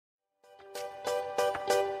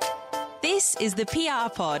This is the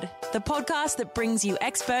PR Pod, the podcast that brings you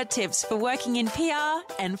expert tips for working in PR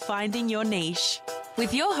and finding your niche.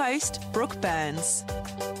 With your host, Brooke Burns.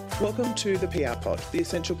 Welcome to the PR Pod, the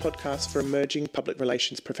essential podcast for emerging public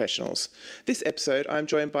relations professionals. This episode, I'm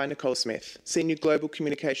joined by Nicole Smith, Senior Global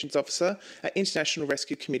Communications Officer at International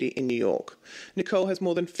Rescue Committee in New York. Nicole has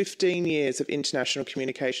more than 15 years of international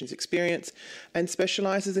communications experience and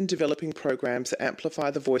specialises in developing programs that amplify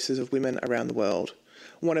the voices of women around the world.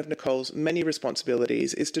 One of Nicole's many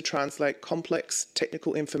responsibilities is to translate complex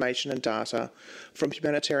technical information and data from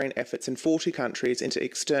humanitarian efforts in 40 countries into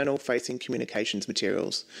external-facing communications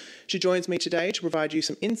materials. She joins me today to provide you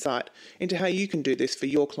some insight into how you can do this for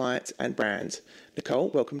your clients and brands. Nicole,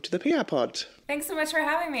 welcome to the PR Pod. Thanks so much for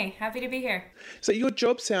having me. Happy to be here. So your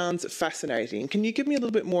job sounds fascinating. Can you give me a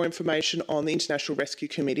little bit more information on the International Rescue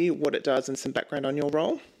Committee, what it does, and some background on your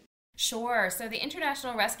role? Sure. So the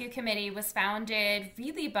International Rescue Committee was founded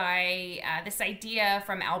really by this idea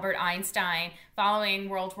from Albert Einstein following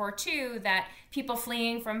World War II that people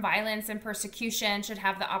fleeing from violence and persecution should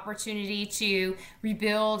have the opportunity to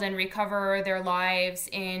rebuild and recover their lives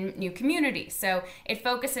in new communities. So it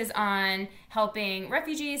focuses on helping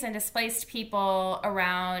refugees and displaced people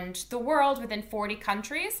around the world within 40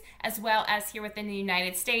 countries, as well as here within the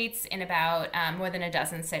United States in about more than a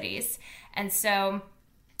dozen cities. And so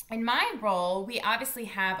in my role, we obviously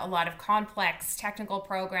have a lot of complex technical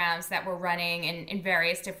programs that we're running in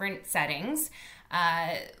various different settings.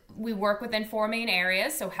 We work within four main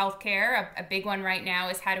areas. So healthcare, a big one right now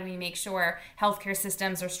is how do we make sure healthcare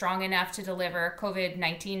systems are strong enough to deliver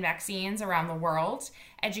COVID-19 vaccines around the world.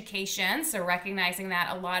 Education, so recognizing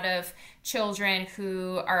that a lot of children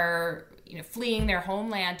who are fleeing their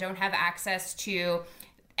homeland don't have access to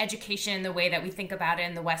education in the way that we think about it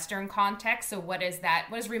in the Western context. So what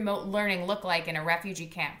does remote learning look like in a refugee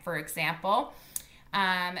camp, for example?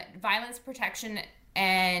 Violence protection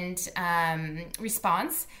and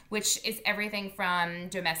response, which is everything from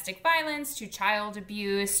domestic violence to child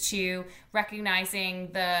abuse to recognizing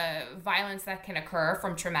the violence that can occur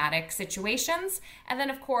from traumatic situations. And then,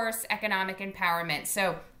 of course, economic empowerment.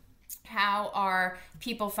 So how are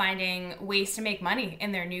people finding ways to make money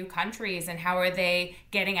in their new countries, and how are they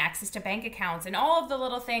getting access to bank accounts and all of the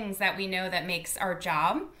little things that we know that makes our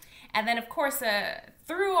job. And then, of course,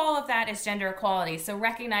 through all of that is gender equality. So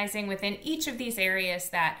recognizing within each of these areas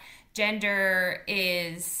that gender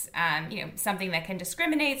is something that can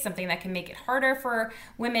discriminate, something that can make it harder for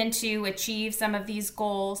women to achieve some of these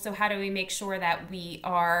goals. So how do we make sure that we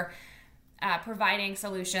are providing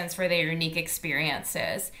solutions for their unique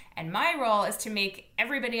experiences? And my role is to make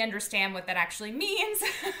everybody understand what that actually means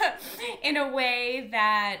in a way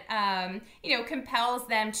that, compels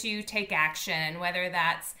them to take action, whether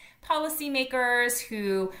that's policymakers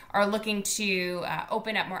who are looking to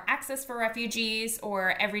open up more access for refugees,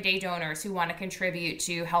 or everyday donors who want to contribute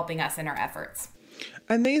to helping us in our efforts.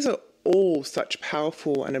 And these are all such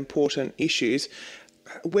powerful and important issues.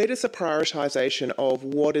 Where does the prioritisation of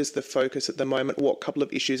what is the focus at the moment, what couple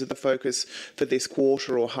of issues are the focus for this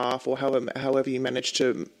quarter or half, or however you manage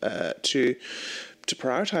to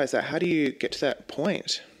prioritise that? How do you get to that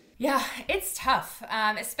point? Yeah, it's tough,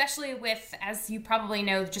 especially with, as you probably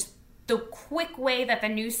know, just the quick way that the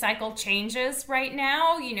news cycle changes right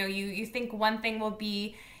now. You think one thing will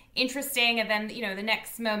be interesting, and then, the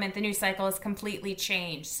next moment the news cycle is completely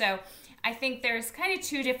changed. So I think there's kind of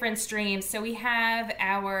two different streams. So we have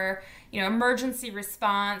our, emergency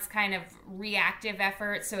response kind of reactive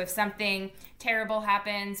effort. So if something terrible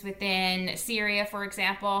happens within Syria, for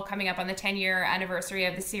example, coming up on the 10-year anniversary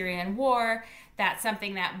of the Syrian war, that's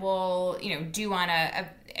something that we'll, do on a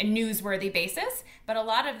newsworthy basis. But a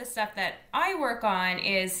lot of the stuff that I work on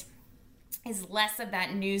is less of that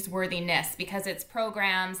newsworthiness, because it's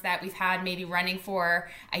programs that we've had maybe running for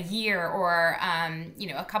a year or,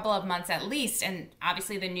 a couple of months at least. And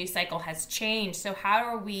obviously the news cycle has changed. So how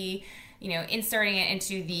are we, inserting it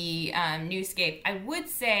into the newscape? I would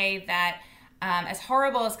say that as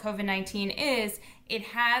horrible as COVID-19 is, it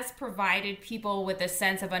has provided people with a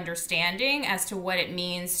sense of understanding as to what it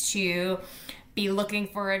means to be looking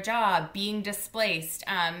for a job, being displaced,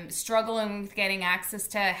 struggling with getting access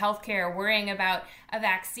to healthcare, worrying about a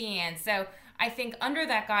vaccine. So I think under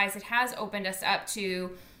that guise, it has opened us up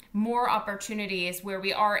to more opportunities where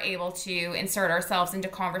we are able to insert ourselves into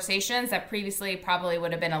conversations that previously probably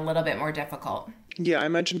would have been a little bit more difficult. Yeah, I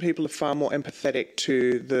imagine people are far more empathetic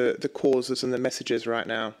to the causes and the messages right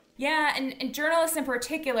now. Yeah, and journalists in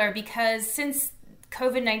particular, because since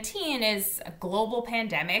COVID-19 is a global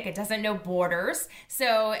pandemic. It doesn't know borders.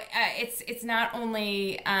 So it's not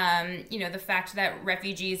only, the fact that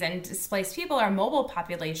refugees and displaced people are mobile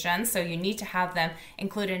populations. So you need to have them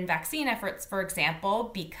included in vaccine efforts, for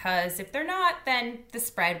example, because if they're not, then the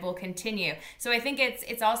spread will continue. So I think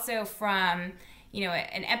it's also from,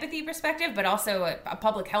 an empathy perspective, but also a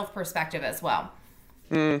public health perspective as well.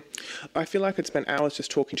 I feel like I'd spend hours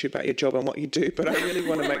just talking to you about your job and what you do, but I really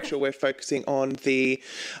want to make sure we're focusing on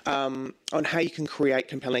on how you can create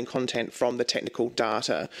compelling content from the technical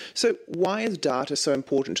data. So why is data so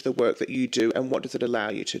important to the work that you do, and what does it allow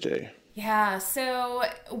you to do? Yeah, so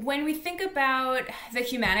when we think about the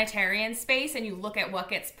humanitarian space and you look at what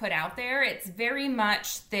gets put out there, it's very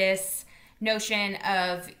much this notion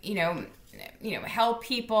of, help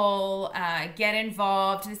people get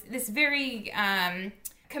involved, this very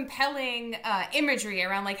compelling imagery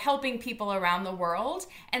around like helping people around the world.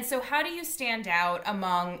 And so how do you stand out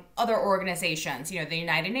among other organizations, the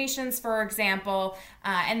United Nations, for example,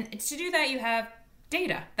 and to do that you have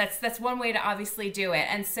data. That's one way to obviously do it.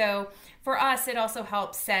 And so for us, it also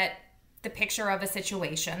helps set the picture of a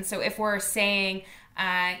situation. So if we're saying,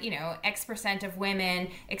 X% of women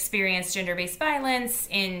experience gender-based violence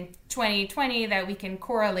in 2020 that we can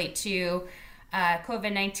correlate to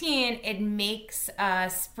COVID-19, it makes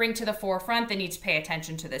us bring to the forefront the need to pay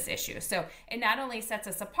attention to this issue. So it not only sets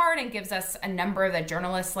us apart and gives us a number that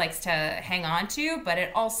journalists likes to hang on to, but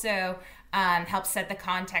it also helps set the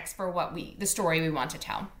context for the story we want to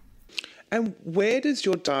tell. And where does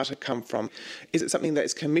your data come from? Is it something that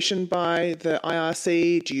is commissioned by the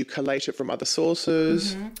IRC? Do you collate it from other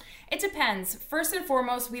sources? Mm-hmm. It depends. First and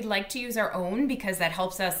foremost, we'd like to use our own because that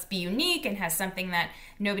helps us be unique and has something that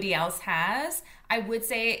nobody else has. I would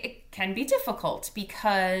say it can be difficult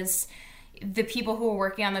because the people who are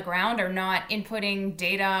working on the ground are not inputting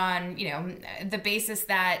data on, the basis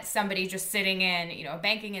that somebody just sitting in, a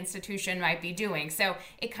banking institution might be doing. So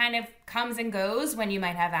it kind of comes and goes when you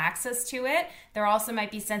might have access to it. There also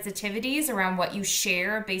might be sensitivities around what you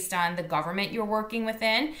share based on the government you're working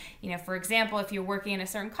within. For example, if you're working in a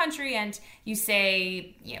certain country and you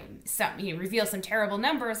say, reveal some terrible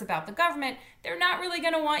numbers about the government, they're not really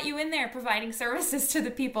going to want you in there providing services to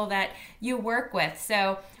the people that you work with.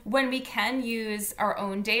 So when we can use our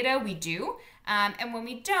own data, we do. And when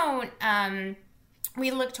we don't, we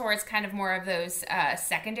look towards kind of more of those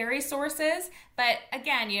secondary sources. But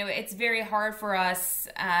again, it's very hard for us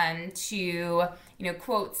to,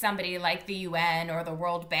 quote somebody like the UN or the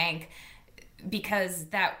World Bank because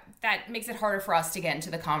that makes it harder for us to get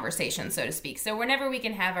into the conversation, so to speak. So whenever we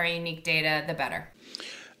can have our unique data, the better.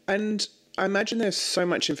 And I imagine there's so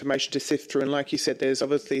much information to sift through. And like you said, there's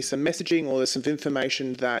obviously some messaging or there's some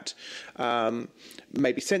information that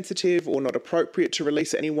may be sensitive or not appropriate to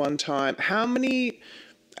release at any one time.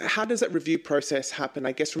 How does that review process happen,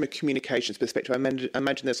 I guess, from a communications perspective? I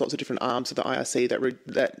imagine there's lots of different arms of the IRC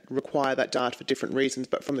that require that data for different reasons.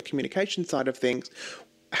 But from the communication side of things,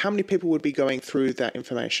 how many people would be going through that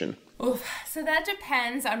information? Oof. So that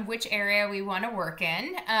depends on which area we want to work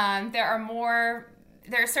in.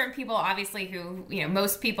 There are certain people, obviously, who,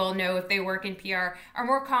 most people know if they work in PR are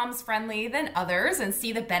more comms friendly than others and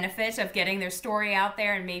see the benefit of getting their story out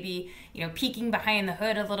there and maybe, peeking behind the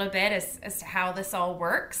hood a little bit as to how this all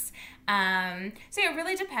works. So it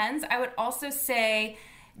really depends. I would also say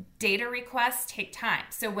data requests take time.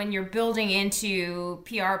 So when you're building into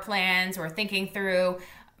PR plans or thinking through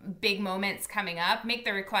big moments coming up, make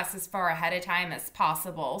the requests as far ahead of time as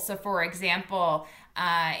possible. So for example,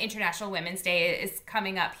 International Women's Day is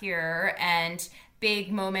coming up here, and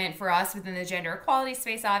big moment for us within the gender equality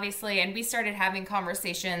space, obviously. And we started having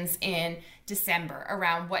conversations in December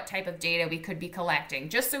around what type of data we could be collecting,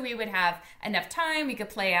 just so we would have enough time. We could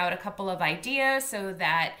play out a couple of ideas so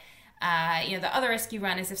that the other risk you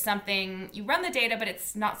run is if you run the data, but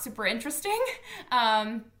it's not super interesting,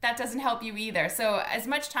 that doesn't help you either. So as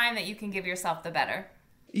much time that you can give yourself, the better.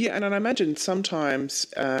 Yeah, and I imagine sometimes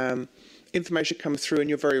information comes through and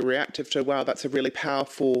you're very reactive to, wow, that's a really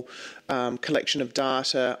powerful collection of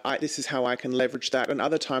data. This is how I can leverage that. And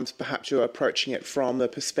other times, perhaps you're approaching it from the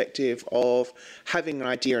perspective of having an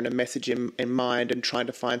idea and a message in mind and trying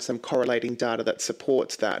to find some correlating data that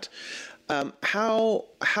supports that. How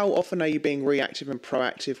often are you being reactive and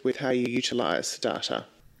proactive with how you utilize data?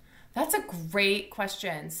 That's a great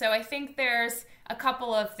question. So I think there's a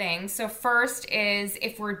couple of things. So first is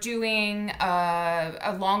if we're doing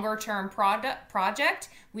a longer term project,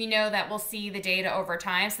 we know that we'll see the data over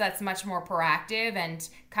time. So that's much more proactive and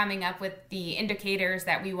coming up with the indicators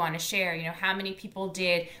that we want to share. You know, how many people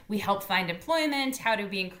did we help find employment? How do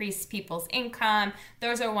we increase people's income?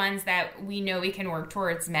 Those are ones that we know we can work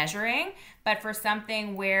towards measuring. But for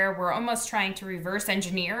something where we're almost trying to reverse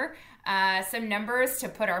engineer some numbers to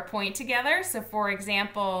put our point together. So for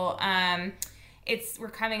example, we're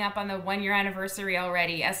coming up on the 1-year anniversary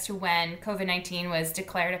already as to when COVID-19 was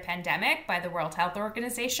declared a pandemic by the World Health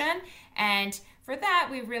Organization. And for that,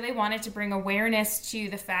 we really wanted to bring awareness to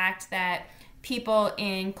the fact that people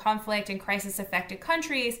in conflict and crisis affected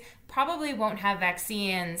countries probably won't have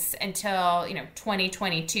vaccines until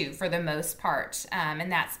 2022 for the most part.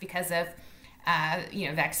 And that's because of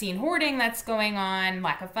vaccine hoarding that's going on,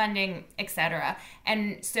 lack of funding, etc.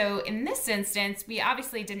 And so in this instance, we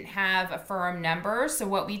obviously didn't have a firm number. So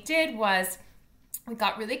what we did was we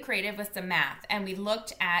got really creative with some math, and we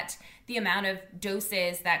looked at the amount of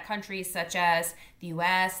doses that countries such as the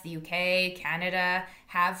US, the UK, Canada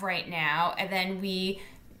have right now. And then we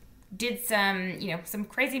did some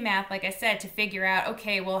crazy math, like I said, to figure out,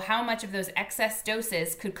 okay, well, how much of those excess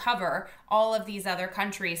doses could cover all of these other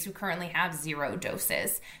countries who currently have 0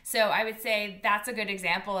 doses. So I would say that's a good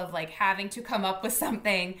example of like having to come up with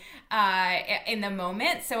something in the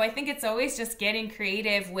moment. So I think it's always just getting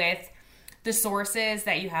creative with the sources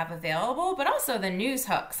that you have available, but also the news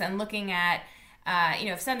hooks and looking at,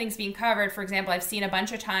 if something's being covered. For example, I've seen a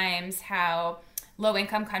bunch of times how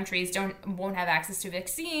low-income countries won't have access to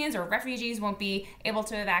vaccines, or refugees won't be able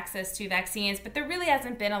to have access to vaccines, but there really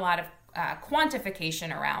hasn't been a lot of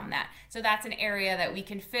quantification around that. So that's an area that we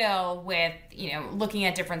can fill with, looking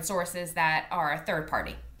at different sources that are third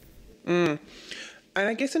party. And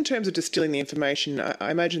I guess in terms of distilling the information,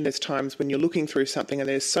 I imagine there's times when you're looking through something and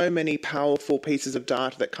there's so many powerful pieces of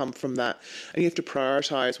data that come from that, and you have to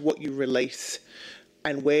prioritize what you release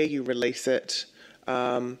and where you release it.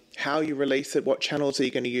 How you release it, what channels are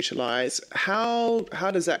you going to utilize? How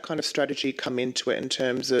does that kind of strategy come into it in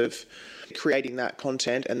terms of creating that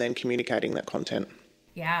content and then communicating that content?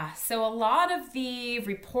 Yeah, so a lot of the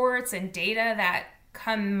reports and data that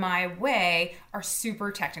come my way are super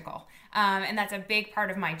technical. And that's a big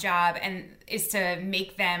part of my job, and is to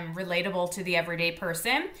make them relatable to the everyday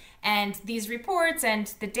person. And these reports and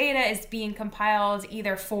the data is being compiled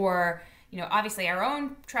either for obviously our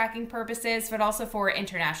own tracking purposes, but also for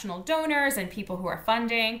international donors and people who are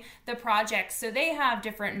funding the project. So they have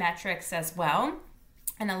different metrics as well.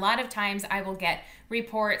 And a lot of times I will get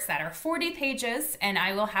reports that are 40 pages, and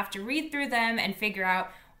I will have to read through them and figure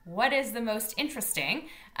out what is the most interesting,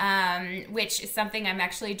 which is something I'm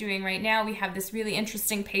actually doing right now. We have this really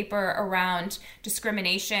interesting paper around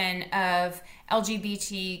discrimination of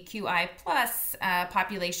LGBTQI plus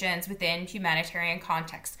populations within humanitarian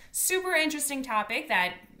context. Super interesting topic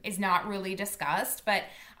that is not really discussed, but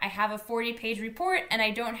I have a 40-page report, and I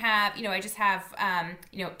don't have, I just have,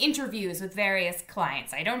 interviews with various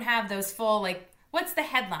clients. I don't have those full, what's the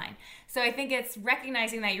headline? So I think it's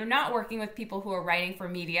recognizing that you're not working with people who are writing for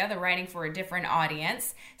media, they're writing for a different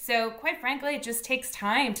audience. So quite frankly, it just takes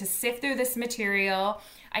time to sift through this material.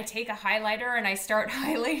 I take a highlighter and I start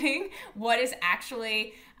highlighting what is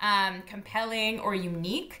actually compelling or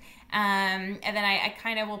unique. And then I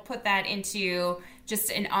kind of will put that into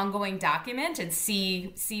just an ongoing document and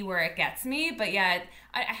see where it gets me. But yeah,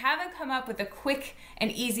 I haven't come up with a quick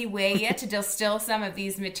and easy way yet to distill some of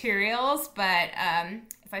these materials, but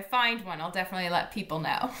if I find one, I'll definitely let people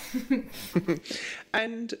know.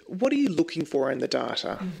 And what are you looking for in the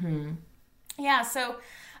data? Mm-hmm. Yeah, so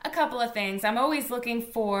a couple of things. I'm always looking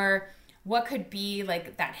for what could be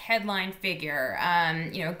like that headline figure.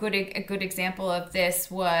 A good example of this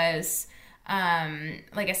was,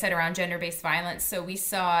 like I said, around gender-based violence. So we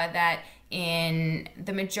saw that in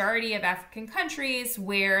the majority of African countries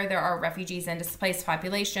where there are refugees and displaced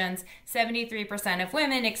populations, 73% of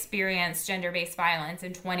women experienced gender-based violence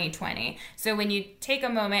in 2020. So when you take a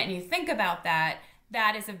moment and you think about that,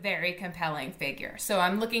 that is a very compelling figure. So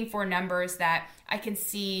I'm looking for numbers that I can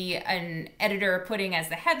see an editor putting as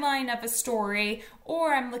the headline of a story,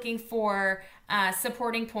 or I'm looking for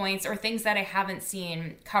supporting points or things that I haven't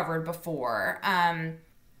seen covered before.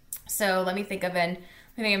 So let me think of an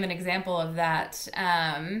example of that.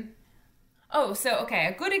 A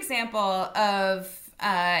good example of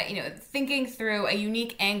thinking through a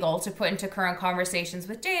unique angle to put into current conversations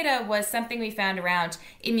with data was something we found around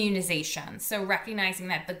immunization. So recognizing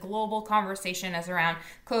that the global conversation is around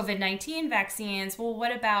COVID-19 vaccines, well,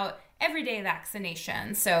 what about everyday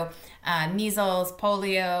vaccinations. So measles,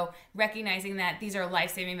 polio, recognizing that these are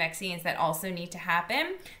life-saving vaccines that also need to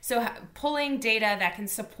happen. So pulling data that can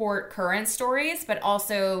support current stories, but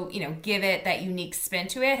also, give it that unique spin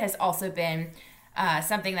to it has also been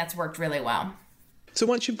something that's worked really well. So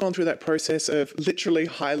once you've gone through that process of literally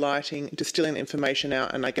highlighting, distilling information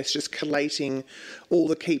out, and I guess just collating all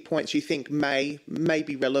the key points you think may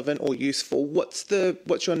be relevant or useful, what's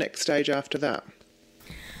your next stage after that?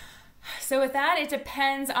 So with that, it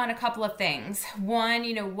depends on a couple of things. One,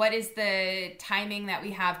 what is the timing that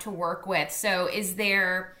we have to work with? So is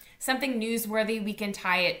there something newsworthy we can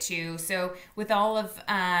tie it to? So with all of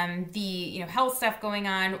the health stuff going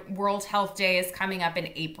on, World Health Day is coming up in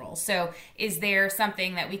April. So is there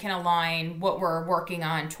something that we can align what we're working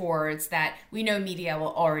on towards that we know media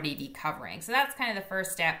will already be covering? So that's kind of the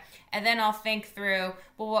first step. And then I'll think through,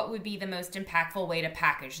 well, what would be the most impactful way to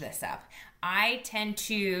package this up? I tend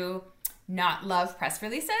to not love press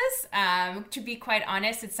releases. To be quite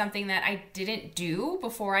honest, it's something that I didn't do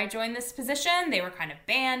before I joined this position. They were kind of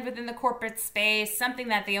banned within the corporate space, something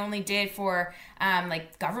that they only did for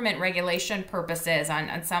like government regulation purposes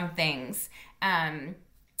on some things.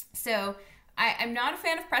 So I'm not a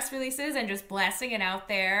fan of press releases and just blasting it out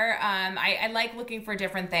there. I like looking for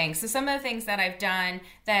different things. So some of the things that I've done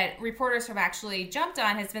that reporters have actually jumped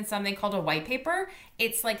on has been something called a white paper.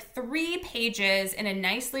 It's like 3 pages in a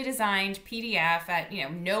nicely designed PDF at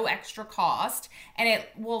no extra cost, and it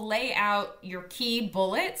will lay out your key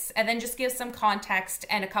bullets and then just give some context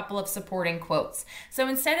and a couple of supporting quotes. So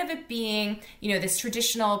instead of it being this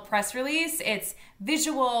traditional press release, it's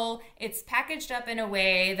visual, it's packaged up in a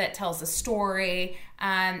way that tells a story,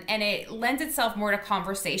 and it lends itself more to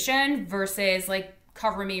conversation versus like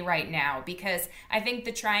cover me right now, because I think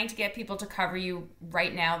the trying to get people to cover you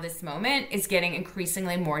right now, this moment, is getting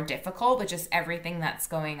increasingly more difficult with just everything that's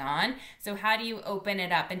going on. So how do you open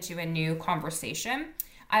it up into a new conversation?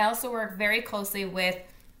 I also work very closely with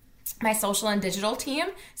my social and digital team.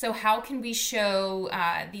 So how can we show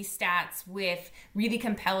these stats with really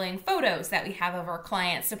compelling photos that we have of our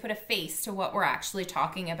clients to put a face to what we're actually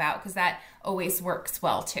talking about? Because that always works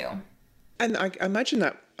well too. And I imagine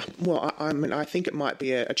that, well, I think it might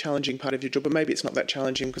be a challenging part of your job, but maybe it's not that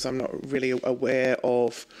challenging because I'm not really aware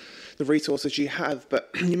of the resources you have. But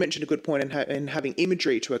you mentioned a good point in having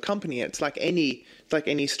imagery to accompany it. It's like any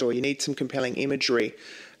story. You need some compelling imagery.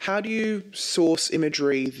 How do you source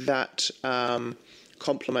imagery that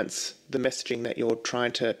complements the messaging that you're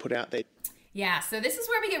trying to put out there? Yeah, so this is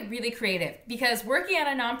where we get really creative, because working at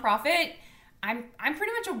a nonprofit, I'm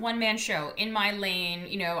pretty much a one-man show in my lane.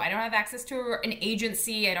 I don't have access to an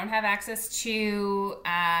agency. I don't have access to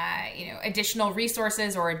additional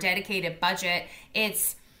resources or a dedicated budget.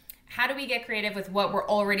 It's how do we get creative with what we're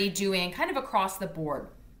already doing kind of across the board?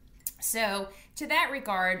 So to that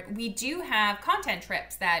regard, we do have content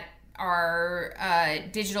trips that our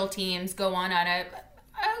digital teams go on a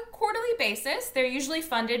quarterly basis. They're usually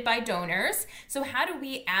funded by donors. So how do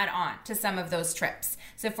we add on to some of those trips?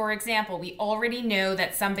 So for example, we already know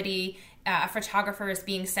that a photographer is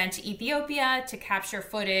being sent to Ethiopia to capture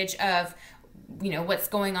footage of what's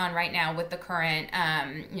going on right now with the current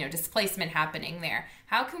displacement happening there.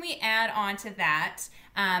 How can we add on to that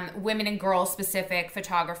women and girls specific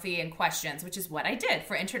photography and questions, which is what I did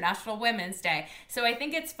for International Women's Day. So I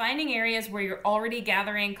think it's finding areas where you're already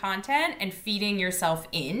gathering content and feeding yourself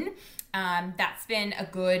in. That's been a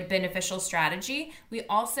good beneficial strategy. We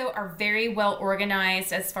also are very well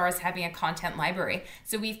organized as far as having a content library.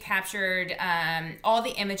 So we've captured all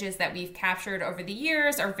the images that we've captured over the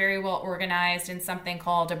years are very well organized in something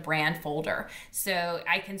called a brand folder. So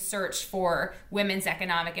I can search for women's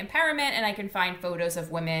economic empowerment and I can find photos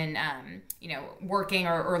of women, working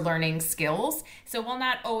or learning skills. So while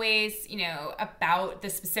not always, about the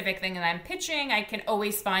specific thing that I'm pitching, I can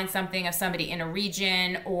always find something of somebody in a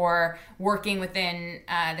region or working within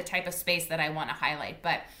the type of space that I want to highlight.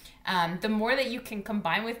 But the more that you can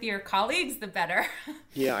combine with your colleagues, the better.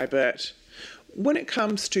 Yeah, I bet. When it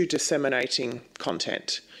comes to disseminating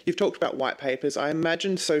content, you've talked about white papers. I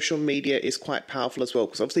imagine social media is quite powerful as well,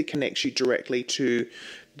 because obviously it connects you directly to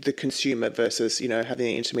the consumer versus, having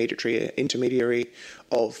the intermediary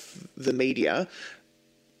of the media.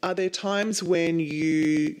 Are there times when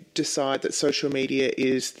you decide that social media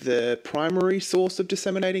is the primary source of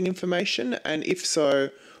disseminating information? And if so,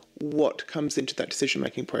 what comes into that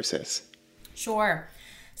decision-making process? Sure.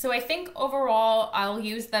 So I think overall, I'll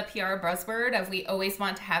use the PR buzzword of we always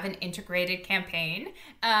want to have an integrated campaign.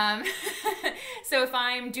 So if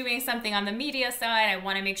I'm doing something on the media side, I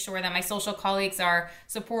want to make sure that my social colleagues are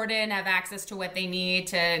supported and have access to what they need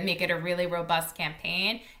to make it a really robust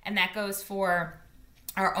campaign. And that goes for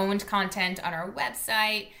our owned content on our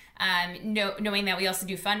website, knowing that we also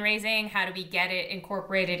do fundraising. How do we get it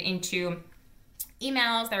incorporated into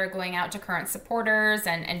emails that are going out to current supporters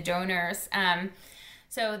and donors?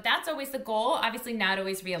 So that's always the goal. Obviously not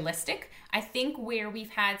always realistic. I think where we've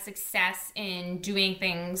had success in doing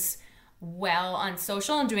things well on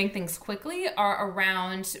social and doing things quickly are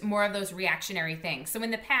around more of those reactionary things. So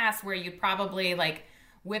in the past, where you'd probably like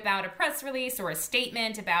whip out a press release or a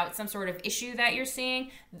statement about some sort of issue that you're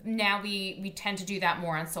seeing, now we tend to do that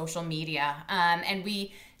more on social media. And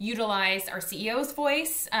we utilize our CEO's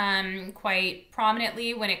voice quite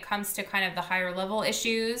prominently when it comes to kind of the higher level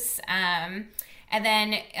issues. And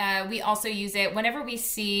then we also use it whenever we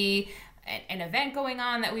see an event going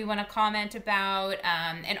on that we want to comment about,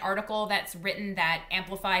 an article that's written that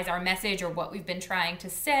amplifies our message or what we've been trying to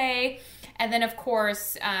say. And then, of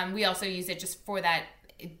course, we also use it just for that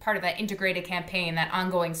part of that integrated campaign, that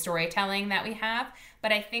ongoing storytelling that we have.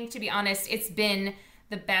 But I think, to be honest, it's been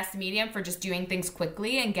the best medium for just doing things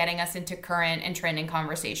quickly and getting us into current and trending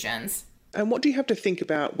conversations. And what do you have to think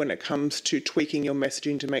about when it comes to tweaking your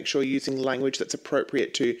messaging to make sure you're using language that's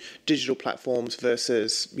appropriate to digital platforms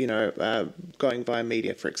versus, going via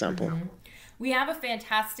media, for example? Mm-hmm. We have a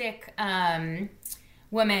fantastic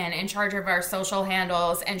woman in charge of our social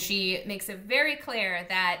handles, and she makes it very clear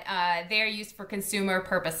that they're used for consumer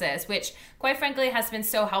purposes, which quite frankly has been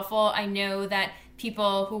so helpful. I know that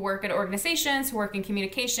people who work at organizations, who work in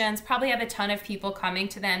communications, probably have a ton of people coming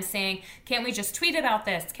to them saying, can't we just tweet about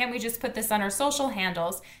this? Can't we just put this on our social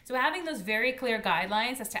handles? So having those very clear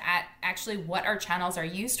guidelines as to actually what our channels are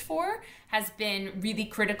used for has been really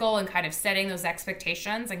critical in kind of setting those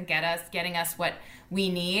expectations and getting us what we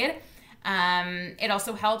need. It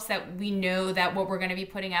also helps that we know that what we're going to be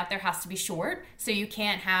putting out there has to be short. So you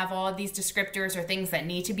can't have all of these descriptors or things that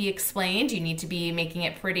need to be explained. You need to be making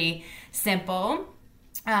it pretty simple.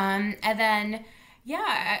 And then,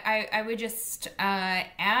 I would just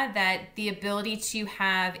add that the ability to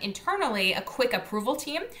have internally a quick approval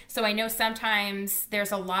team. So I know sometimes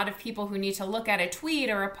there's a lot of people who need to look at a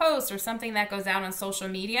tweet or a post or something that goes out on social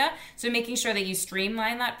media. So making sure that you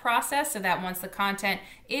streamline that process so that once the content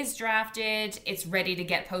is drafted, it's ready to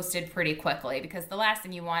get posted pretty quickly. Because the last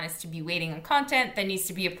thing you want is to be waiting on content that needs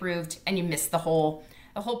to be approved and you miss the whole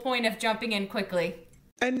point of jumping in quickly.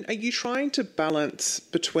 And are you trying to balance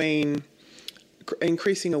between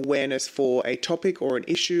increasing awareness for a topic or an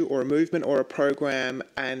issue or a movement or a program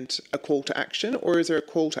and a call to action, or is there a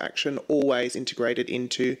call to action always integrated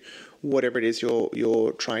into whatever it is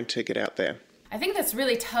you're trying to get out there? I think that's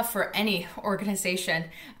really tough for any organization,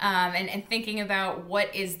 and thinking about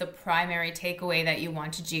what is the primary takeaway that you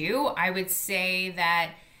want to do. I would say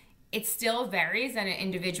that it still varies at an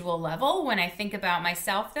individual level. When I think about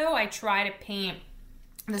myself, though, I try to paint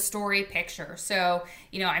the story picture. So,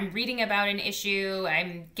 I'm reading about an issue,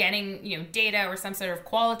 I'm getting, data or some sort of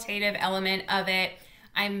qualitative element of it.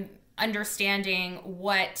 I'm understanding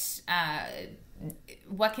what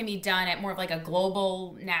can be done at more of like a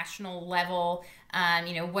global, national level.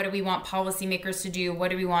 What do we want policymakers to do?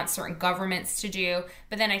 What do we want certain governments to do?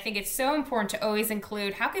 But then I think it's so important to always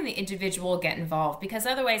include how can the individual get involved, because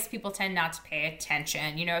otherwise people tend not to pay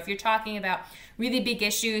attention. If you're talking about really big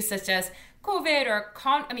issues such as COVID or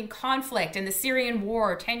conflict and the Syrian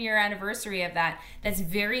war, 10-year anniversary of that, that's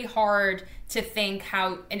very hard to think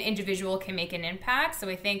how an individual can make an impact. So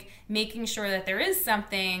I think making sure that there is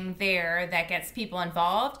something there that gets people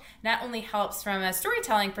involved not only helps from a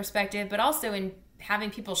storytelling perspective, but also in having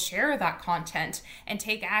people share that content and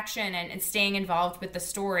take action and staying involved with the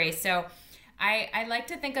story. So I like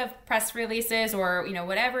to think of press releases or,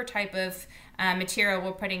 whatever type of material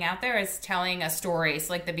we're putting out there as telling a story.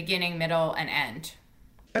 It's like the beginning, middle, and end.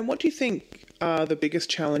 And what do you think are the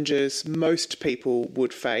biggest challenges most people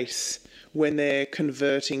would face when they're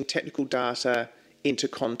converting technical data into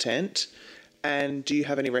content? And do you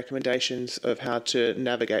have any recommendations of how to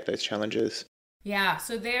navigate those challenges? Yeah,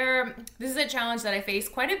 so this is a challenge that I face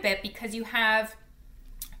quite a bit because you have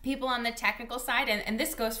people on the technical side, and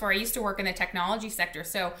this goes for, I used to work in the technology sector,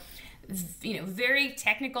 so very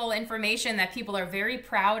technical information that people are very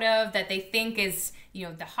proud of, that they think is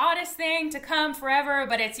the hottest thing to come forever,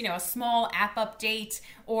 but it's a small app update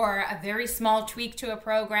or a very small tweak to a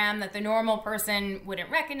program that the normal person wouldn't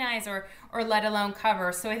recognize or let alone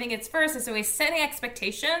cover. So I think it's always setting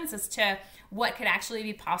expectations as to what could actually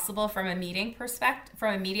be possible from a media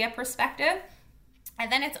perspective.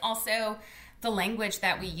 And then it's also the language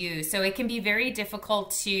that we use. So it can be very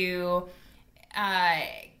difficult to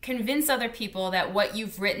convince other people that what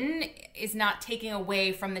you've written is not taking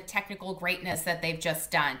away from the technical greatness that they've just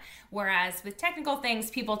done. Whereas with technical things,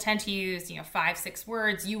 people tend to use, 5-6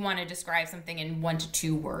 words. You want to describe something in 1 to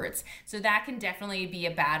 2 words. So that can definitely be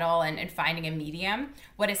a battle and finding a medium.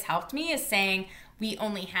 What has helped me is saying we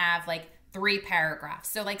only have 3 paragraphs.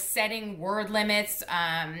 So setting word limits.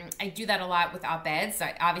 I do that a lot with op-eds.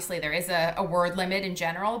 Obviously there is a word limit in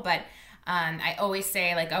general, but I always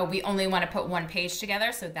say we only want to put 1 page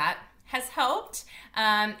together. So that has helped.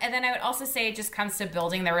 And then I would also say it just comes to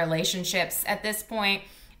building the relationships at this point.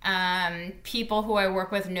 People who I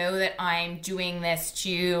work with know that I'm doing this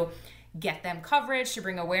to get them coverage, to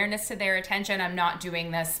bring awareness to their attention. I'm not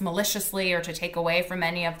doing this maliciously or to take away from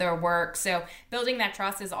any of their work. So building that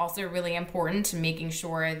trust is also really important to making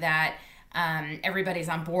sure that everybody's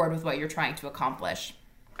on board with what you're trying to accomplish.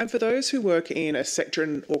 And for those who work in a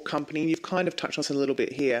sector or company, you've kind of touched on this a little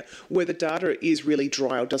bit here, where the data is really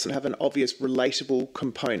dry or doesn't have an obvious relatable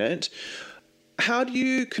component, how do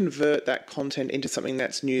you convert that content into something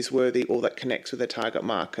that's newsworthy or that connects with the target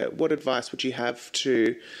market? What advice would you have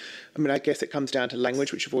to, I guess it comes down to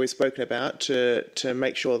language, which you've always spoken about, to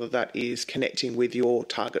make sure that is connecting with your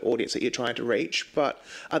target audience that you're trying to reach. But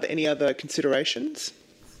are there any other considerations?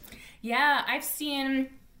 Yeah, I've seen,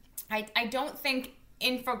 I don't think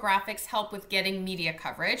infographics help with getting media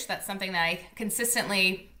coverage. That's something that I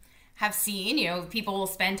consistently have seen. People will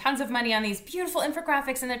spend tons of money on these beautiful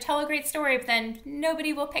infographics and they'll tell a great story, but then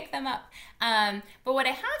nobody will pick them up. But what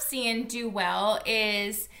I have seen do well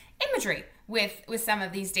is imagery with some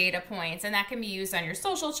of these data points, and that can be used on your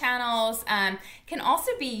social channels. Can also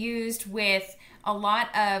be used with a lot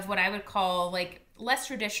of what I would call less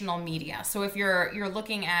traditional media. So if you're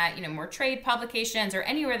looking at more trade publications or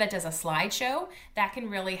anywhere that does a slideshow, that can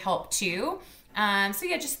really help too.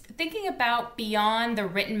 Just thinking about beyond the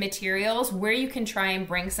written materials, where you can try and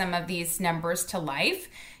bring some of these numbers to life.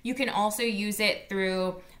 You can also use it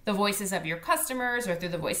through the voices of your customers or through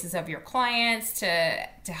the voices of your clients to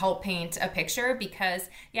help paint a picture. Because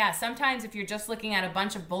sometimes if you're just looking at a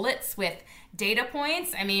bunch of bullets with data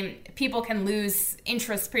points, people can lose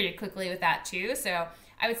interest pretty quickly with that too. So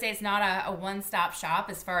I would say it's not a one-stop shop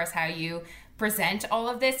as far as how you present all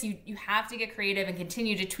of this. You have to get creative and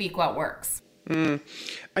continue to tweak what works. And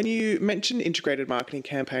you mentioned integrated marketing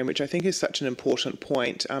campaign, which I think is such an important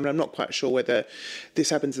point. And I'm not quite sure whether this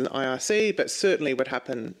happens in the IRC, but certainly would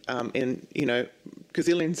happen in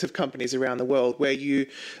gazillions of companies around the world, where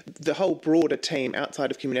the whole broader team outside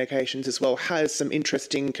of communications as well has some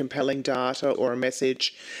interesting, compelling data or a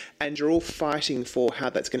message, and you're all fighting for how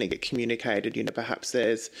that's going to get communicated. Perhaps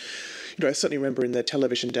there's, I certainly remember in the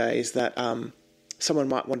television days that someone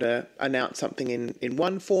might want to announce something in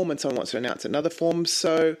one form and someone wants to announce another form.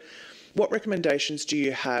 So what recommendations do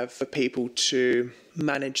you have for people to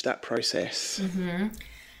manage that process? Mm-hmm.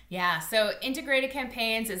 Yeah, so integrated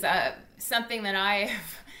campaigns is something that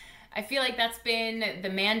I feel like that's been the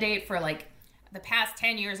mandate for the past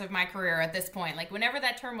 10 years of my career at this point. Whenever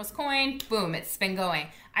that term was coined, boom, it's been going.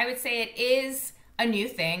 I would say it is a new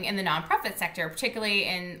thing in the nonprofit sector, particularly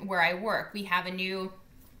in where I work. We have a new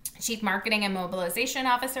Chief Marketing and Mobilization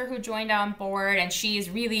Officer who joined on board, and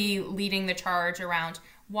she's really leading the charge around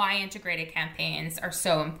why integrated campaigns are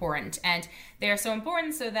so important. And they're so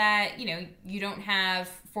important so that, you don't have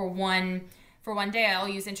for one day, I'll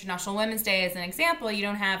use International Women's Day as an example, you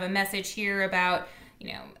don't have a message here about,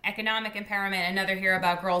 economic empowerment, another here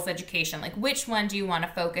about girls' education. Which one do you want to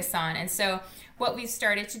focus on? And so what we've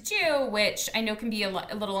started to do, which I know can be a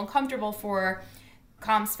little uncomfortable for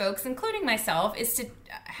comms folks, including myself, is to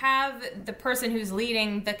have the person who's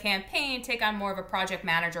leading the campaign take on more of a project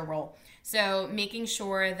manager role. So making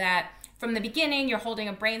sure that from the beginning, you're holding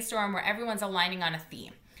a brainstorm where everyone's aligning on a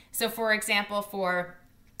theme. So for example, for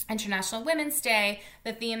International Women's Day,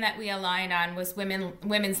 the theme that we aligned on was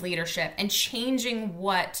women's leadership, and changing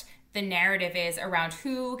what the narrative is around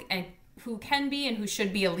who can be and who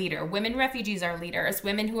should be a leader. Women refugees are leaders.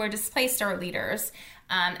 Women who are displaced are leaders.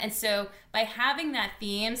 And so by having that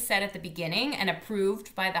theme set at the beginning and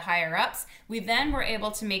approved by the higher ups, we then were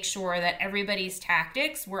able to make sure that everybody's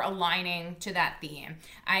tactics were aligning to that theme.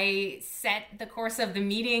 I set the course of the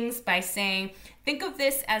meetings by saying, think of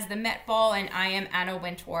this as the Met Ball and I am Anna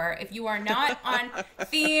Wintour. If you are not on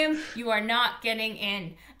theme, you are not getting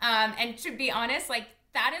in. And to be honest,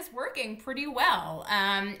 that is working pretty well.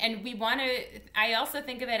 And we want to, I also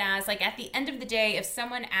think of it as like at the end of the day, if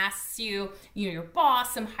someone asks you, your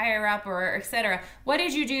boss, some higher up or et cetera, what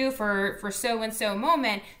did you do for so-and-so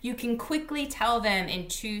moment? You can quickly tell them in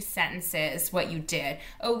 2 sentences what you did.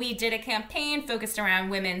 Oh, we did a campaign focused around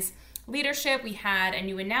women's leadership. We had a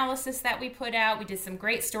new analysis that we put out. We did some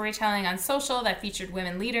great storytelling on social that featured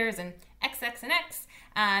women leaders and XX and X,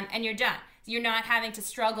 and you're done. You're not having to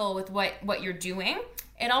struggle with what you're doing.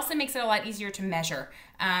 It also makes it a lot easier to measure,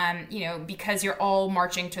 because you're all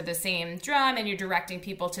marching to the same drum and you're directing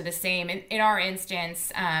people to the same, in our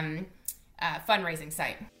instance, fundraising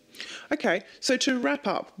site. Okay, so to wrap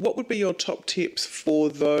up, what would be your top tips for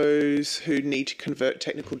those who need to convert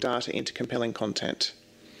technical data into compelling content?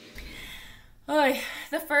 Oh,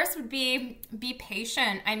 the first would be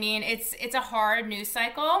patient. I mean, it's a hard news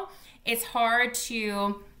cycle. It's hard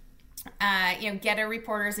to get a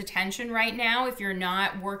reporter's attention right now if you're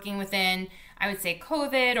not working within, I would say,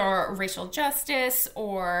 COVID or racial justice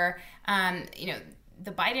or,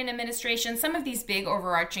 the Biden administration, some of these big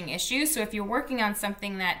overarching issues. So if you're working on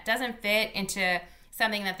something that doesn't fit into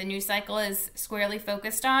something that the news cycle is squarely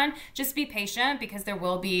focused on, just be patient because there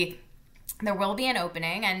will be an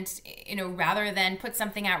opening, and rather than put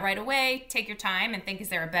something out right away, take your time and think, is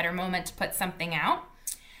there a better moment to put something out?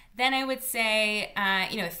 Then I would say,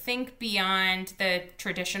 think beyond the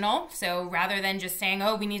traditional. So rather than just saying,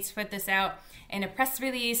 oh, we need to put this out in a press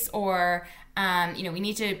release or, we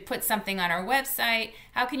need to put something on our website,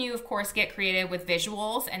 how can you, of course, get creative with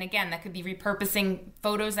visuals? And again, that could be repurposing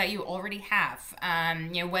photos that you already have,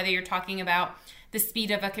 whether you're talking about the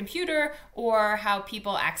speed of a computer or how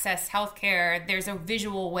people access healthcare, there's a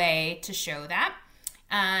visual way to show that.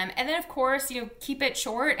 And then, of course, keep it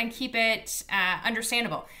short and keep it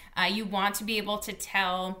understandable. You want to be able to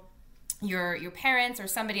tell your parents or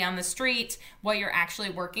somebody on the street what you're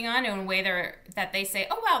actually working on in a way that they say,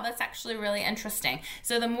 oh, wow, that's actually really interesting.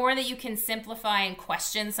 So the more that you can simplify and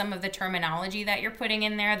question some of the terminology that you're putting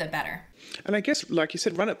in there, the better. And I guess, like you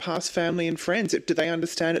said, run it past family and friends. Do they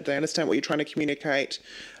understand it? Do they understand what you're trying to communicate?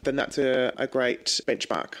 Then that's a great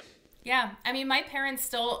benchmark. Yeah. I mean, my parents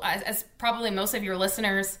still, as probably most of your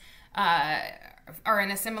listeners are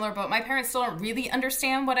in a similar boat, my parents still don't really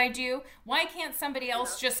understand what I do. Why can't somebody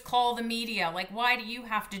else just call the media? Like, why do you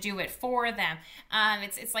have to do it for them?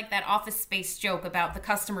 It's like that Office Space joke about the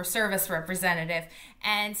customer service representative.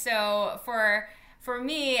 And so for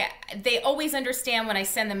me, they always understand when I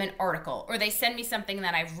send them an article or they send me something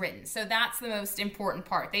that I've written. So that's the most important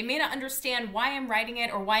part. They may not understand why I'm writing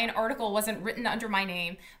it or why an article wasn't written under my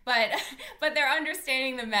name, but they're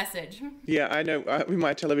understanding the message. Yeah, I know. In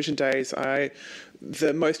my television days,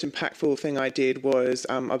 the most impactful thing I did was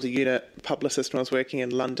I was a unit publicist when I was working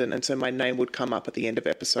in London, and so my name would come up at the end of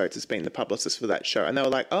episodes as being the publicist for that show. And they were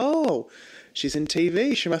like, oh, she's in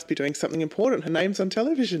TV. She must be doing something important. Her name's on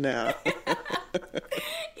television now.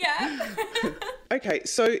 Yeah. Okay,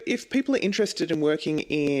 so if people are interested in working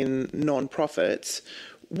in non-profits,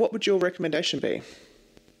 what would your recommendation be?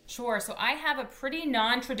 Sure. So I have a pretty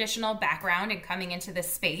non-traditional background in coming into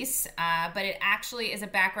this space, but it actually is a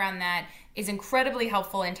background that is incredibly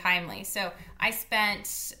helpful and timely. So I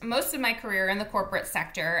spent most of my career in the corporate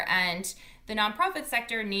sector, and the nonprofit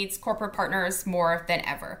sector needs corporate partners more than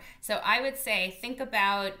ever. So I would say, think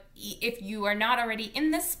about, if you are not already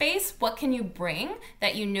in this space, what can you bring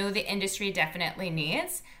that you know the industry definitely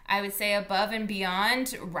needs? I would say above and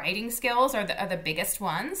beyond, writing skills are the biggest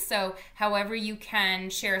ones. So however you can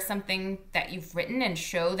share something that you've written and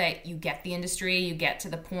show that you get the industry, you get to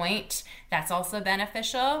the point, that's also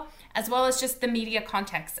beneficial, as well as just the media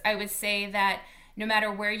context. I would say that no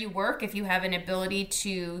matter where you work, if you have an ability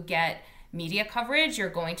to get media coverage, you're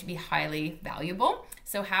going to be highly valuable.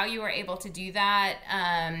 So how you are able to do that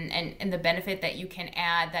and the benefit that you can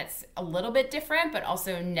add that's a little bit different, but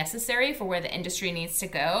also necessary for where the industry needs to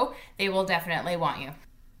go, they will definitely want you.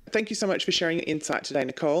 Thank you so much for sharing your insight today,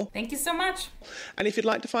 Nicole. Thank you so much. And if you'd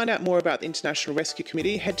like to find out more about the International Rescue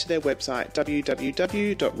Committee, head to their website,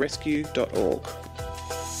 www.rescue.org.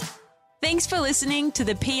 Thanks for listening to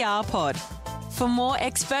the PR Pod. For more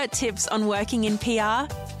expert tips on working in PR,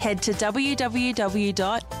 head to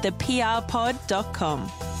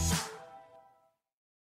www.theprpod.com.